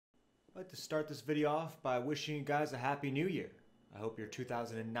I'd like to start this video off by wishing you guys a happy new year. I hope your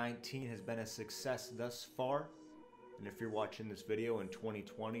 2019 has been a success thus far. And if you're watching this video in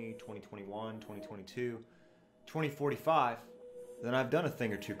 2020, 2021, 2022, 2045, then I've done a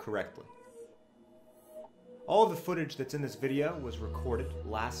thing or two correctly. All of the footage that's in this video was recorded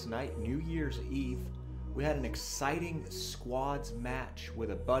last night, New Year's Eve. We had an exciting squads match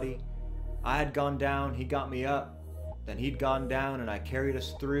with a buddy. I had gone down, he got me up. Then he'd gone down and I carried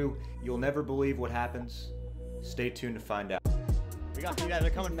us through. You'll never believe what happens. Stay tuned to find out. We got, yeah,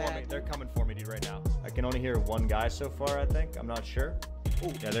 they're coming for me. They're coming for me, dude, right now. I can only hear one guy so far, I think. I'm not sure.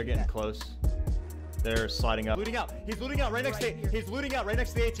 Ooh, yeah, they're getting close. They're sliding up. Looting out. He's looting out right next to he's looting out right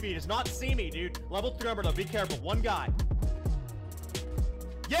next to the ATV. He does not see me, dude. Level 3 number though. Be careful. One guy.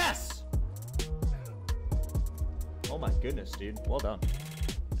 Yes! Oh my goodness, dude. Well done.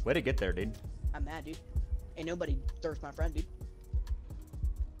 Way to get there, dude. I'm mad, dude. Ain't nobody thirst my friend, dude.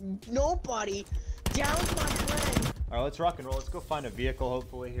 Nobody downs my friend. Alright, let's rock and roll. Let's go find a vehicle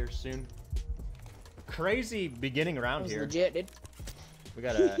hopefully here soon. Crazy beginning around here. Legit, dude. We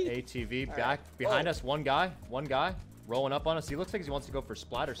got an ATV back behind us. One guy rolling up on us. He looks like he wants to go for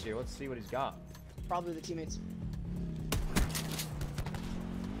splatters here. Let's see what he's got. Probably the teammates.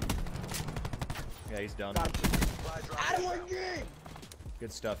 Yeah, he's done.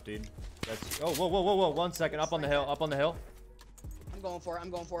 Good stuff, dude. That's whoa. 1 second. Up on the hill. Up on the hill. I'm going for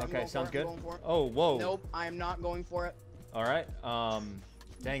it. Okay, sounds good. Oh, whoa. Nope, I am not going for it. All right.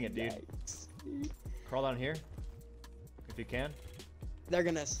 Dang it, dude. Crawl down here if you can. They're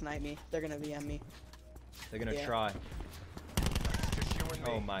gonna snipe me. They're gonna VM me. They're gonna try.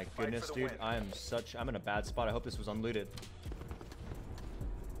 Oh my goodness, dude. I'm in a bad spot. I hope this was unlooted.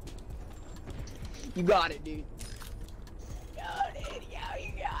 You got it, dude. Yo, dude. Yo,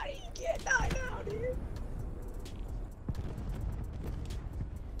 you got it. You can't die now, dude.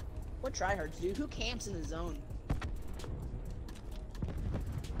 What tryhards, dude? Who camps in the zone?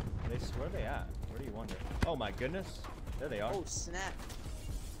 Where are they at? Where do you wonder? Oh my goodness. There they are. Oh, snap.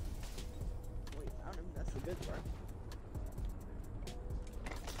 Wait, found him. That's the good part.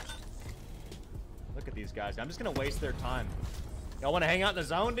 Look at these guys. I'm just gonna waste their time. Y'all wanna hang out in the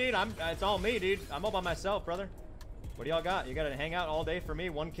zone, dude? It's all me, dude. I'm all by myself, brother. What do y'all got? You gotta hang out all day for me?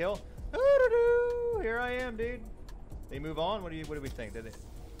 One kill? Here I am, dude. They move on? What do we think? Did they?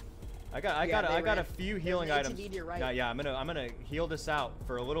 I got a few healing items. ATV to your right. Yeah, I'm gonna heal this out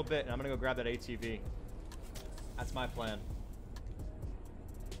for a little bit, and I'm gonna go grab that ATV. That's my plan.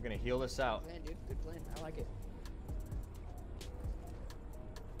 I'm gonna heal this out. Good plan, dude. Good plan. I like it.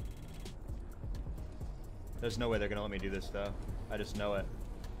 There's no way they're gonna let me do this, though. I just know it.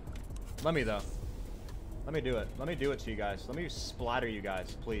 Let me, though. Let me do it. Let me do it to you guys. Let me splatter you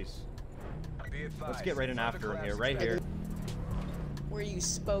guys, please. Let's get right in after him here, right here. Where you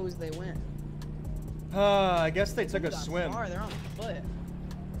suppose they went? I guess they took a swim. Far. They're on foot.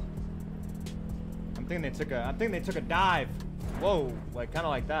 I'm thinking they took a dive. Whoa, like kind of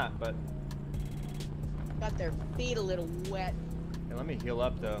like that, but. Got their feet a little wet. Hey, let me heal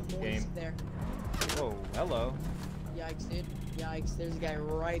up though. Game. There. Whoa, hello. Yikes, dude. Yikes. There's a guy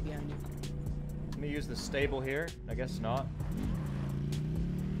right behind you. Let me use the stable here. I guess not.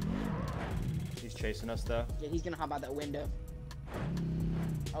 He's chasing us though. Yeah, he's gonna hop out that window.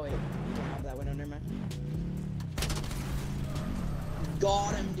 Oh wait, he can't hop out that window. Never mind.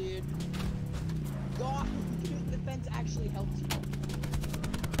 Got him, dude. Got him, dude. The fence actually helped you.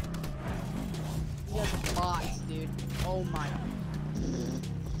 He has bots, dude. Oh my.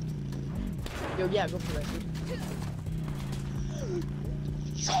 Yo, yeah, go for it, dude.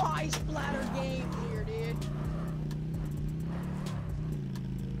 Try splatter game here, dude.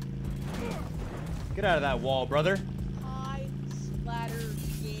 Get out of that wall, brother. High splatter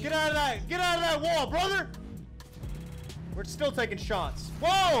game. Get out of that wall, brother. We're still taking shots.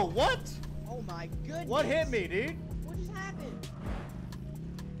 Whoa, what? Oh my goodness. What hit me, dude? What just happened?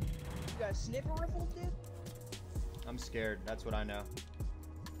 You got a sniffer rifle, dude? I'm scared. That's what I know.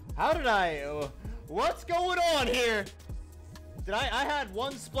 How did what's going on here? I had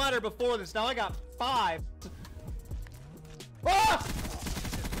one splatter before this. Now I got 5. Ah!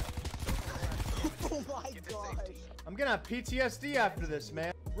 Oh my gosh. I'm gonna have PTSD after this,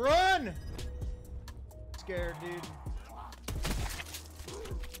 man. Run! Scared, dude.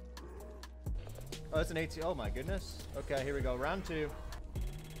 Oh, that's an 18. Oh my goodness. Okay, here we go. Round 2.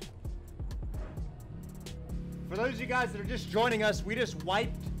 For those of you guys that are just joining us, we just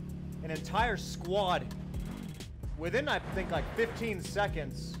wiped an entire squad within, I think, like 15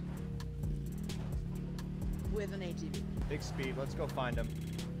 seconds. With an ATV. Big speed. Let's go find him.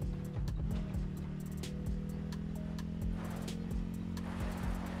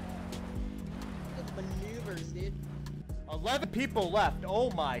 campers, dude. 11 people left.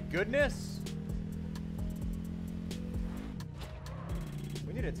 Oh my goodness.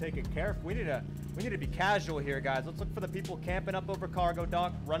 We need to take it careful. We need to be casual here, guys. Let's look for the people camping up over cargo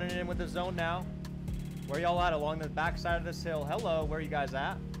dock, running in with the zone now. Where y'all at? Along the backside of this hill. Hello, where are you guys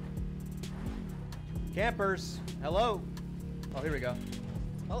at? Campers, hello. Oh, here we go.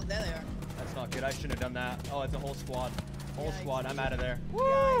 Oh, there they are. That's not good. I shouldn't have done that. Oh, it's a whole squad. Whole Yikes. squad. I'm out of there. Woo!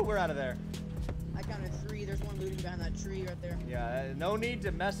 Yikes. We're out of there. I counted 3. There's one looting behind that tree right there. Yeah, no need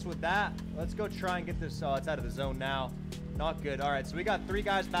to mess with that. Let's go try and get this. Oh, it's out of the zone now. Not good. All right, so we got 3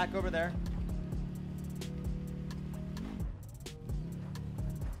 guys back over there.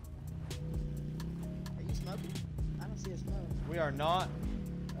 Are you smoking? I don't see a smoke. We are not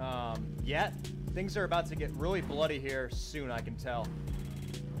yet. Things are about to get really bloody here soon, I can tell. All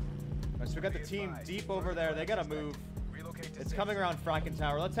right, so we got the team deep over there. They gotta move. It's coming around Franken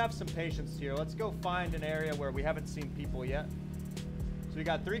Tower. Let's have some patience here. Let's go find an area where we haven't seen people yet. So we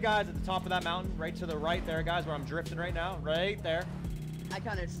got 3 guys at the top of that mountain, right to the right there, guys, where I'm drifting right now. Right there. I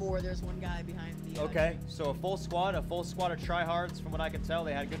counted 4. There's one guy behind the. Okay, so a full squad of tryhards, from what I can tell.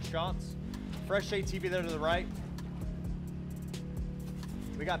 They had good shots. Fresh ATV there to the right.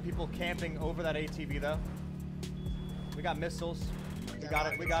 We got people camping over that ATV though. We got missiles. We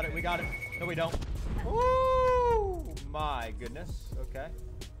got it. We got it. We got it. No, we don't. Woo! My goodness. Okay.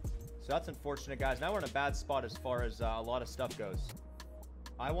 So that's unfortunate, guys. Now we're in a bad spot as far as a lot of stuff goes.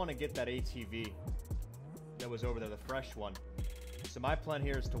 I want to get that ATV that was over there, the fresh one. So my plan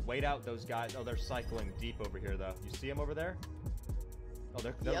here is to wait out those guys. Oh, they're cycling deep over here, though. You see them over there? Oh,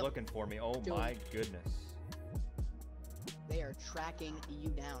 they're looking for me. Oh, my goodness. They are tracking you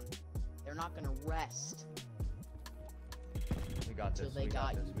down. They're not going to rest. We got this. We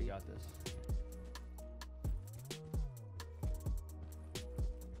got this. We got this.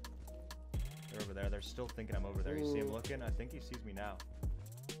 They're over there. They're still thinking I'm over there. You see him looking? I think he sees me now.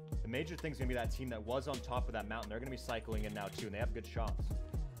 The major thing's going to be that team that was on top of that mountain. They're going to be cycling in now, too, and they have good shots.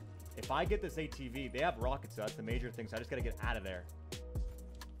 If I get this ATV, they have rockets, so that's the major thing, so I just got to get out of there.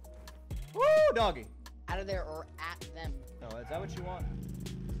 Woo, doggy! Out of there or at them. Oh, is that what you want?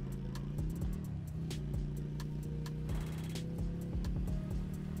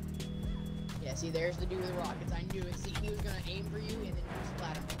 Yeah, see, there's the dude with the rockets. I knew it. See, he was going to aim for you, and then you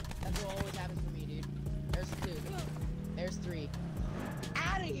splat him. That's what always happens for me, dude. There's 2. There's 3.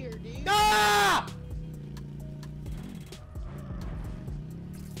 Out of here, dude! Ah!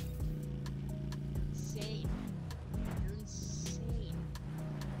 Insane. You're insane.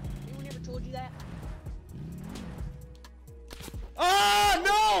 Anyone ever told you that? Oh,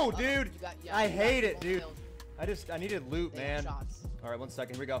 no, dude! You I hate it, one dude. killed. I needed loot, They have man. shots. All right, 1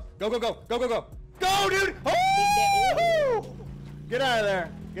 second. Here we go. Go, go, go. Go, go, go. Go, dude! Oh! Oh! Get out of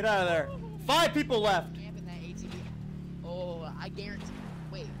there. Get out of there. 5 people left. Camping that ATV. Oh, I guarantee.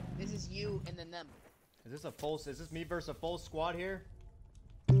 Wait, this is you and then them. Is this me versus a full squad here?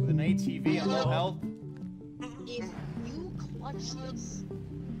 With an ATV and low health? If you clutch this,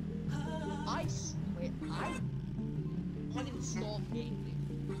 I swear, I uninstall game.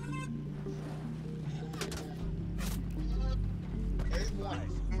 There's one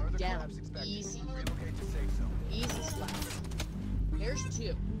down, easy, easy slap. There's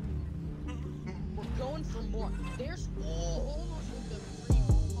 2. We're going for more. There's almost with the 3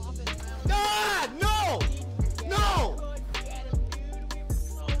 popping around. Ah! No! No!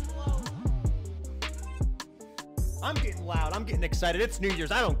 I'm getting loud. I'm getting excited. It's New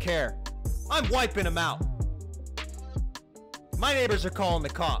Year's. I don't care. I'm wiping them out. My neighbors are calling the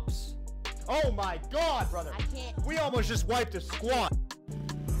cops. Oh my God, brother. I can't. We almost just wiped a squad.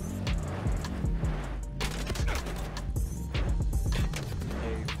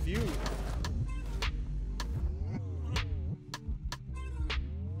 A few.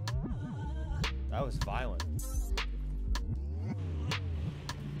 That was violent.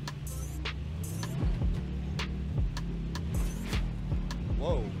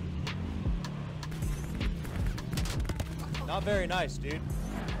 Whoa. Not very nice, dude.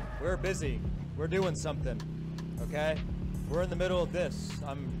 We're busy. We're doing something. Okay? We're in the middle of this.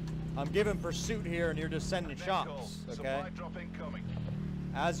 I'm giving pursuit here and you're just sending shots. Okay?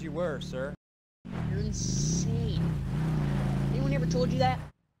 As you were, sir. You're insane. Anyone ever told you that?